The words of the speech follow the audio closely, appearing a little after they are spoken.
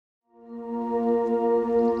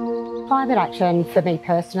Climate action for me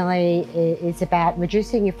personally is about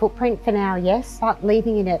reducing your footprint for now, yes, but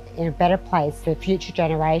leaving it in a better place for future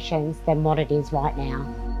generations than what it is right now.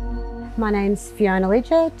 My name's Fiona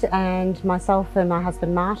Lidgett, and myself and my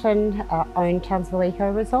husband Martin own Townsville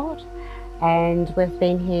Eco Resort, and we've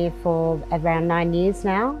been here for around 9 years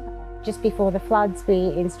now. Just before the floods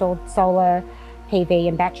we installed solar PV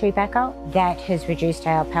and battery backup. That has reduced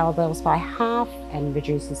our power bills by half and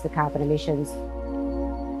reduces the carbon emissions.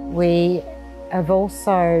 We have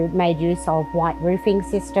also made use of white roofing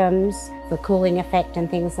systems for cooling effect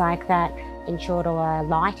and things like that. Ensured all our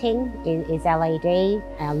lighting is LED.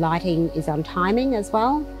 Our lighting is on timing as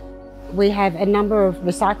well. We have a number of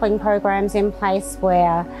recycling programs in place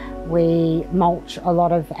where we mulch a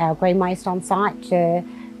lot of our green waste on site to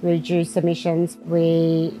reduce emissions.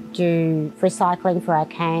 We do recycling for our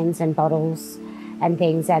cans and bottles and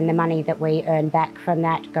things, and the money that we earn back from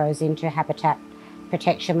that goes into habitat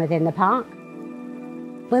protection within the park.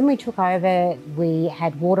 When we took over, we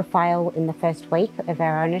had water fail in the first week of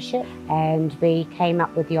our ownership, and we came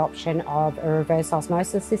up with the option of a reverse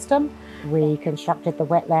osmosis system. We constructed the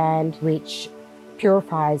wetland, which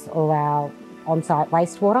purifies all our on-site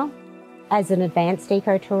wastewater. As an advanced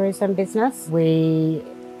ecotourism business, we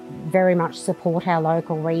very much support our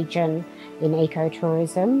local region in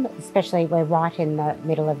ecotourism, especially we're right in the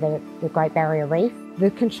middle of the Great Barrier Reef. The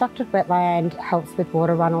constructed wetland helps with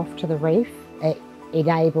water runoff to the reef. It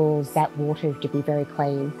enables that water to be very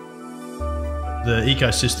clean. The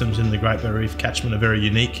ecosystems in the Great Barrier Reef catchment are very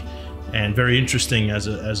unique and very interesting as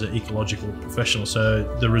an ecological professional. So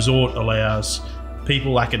the resort allows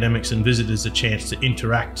people, academics and visitors a chance to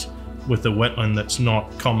interact with a wetland that's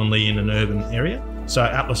not commonly in an urban area. So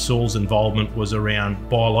Atlas Soil's involvement was around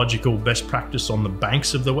biological best practice on the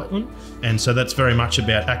banks of the wetland. And so that's very much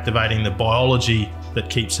about activating the biology that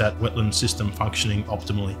keeps that wetland system functioning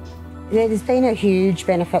optimally. There's been a huge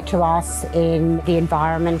benefit to us in the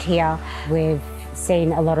environment here. We've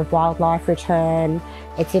seen a lot of wildlife return.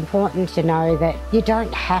 It's important to know that you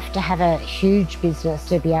don't have to have a huge business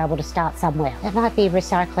to be able to start somewhere. It might be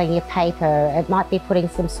recycling your paper, it might be putting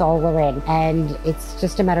some solar in, and it's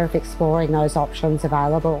just a matter of exploring those options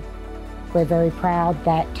available. We're very proud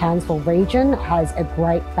that Townsville region has a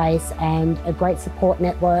great base and a great support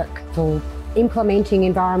network for implementing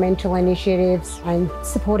environmental initiatives and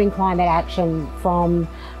supporting climate action, from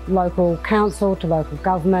local council to local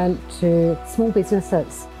government to small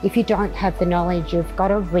businesses. If you don't have the knowledge, you've got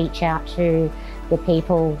to reach out to the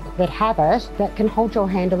people that have it, that can hold your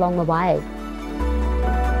hand along the way.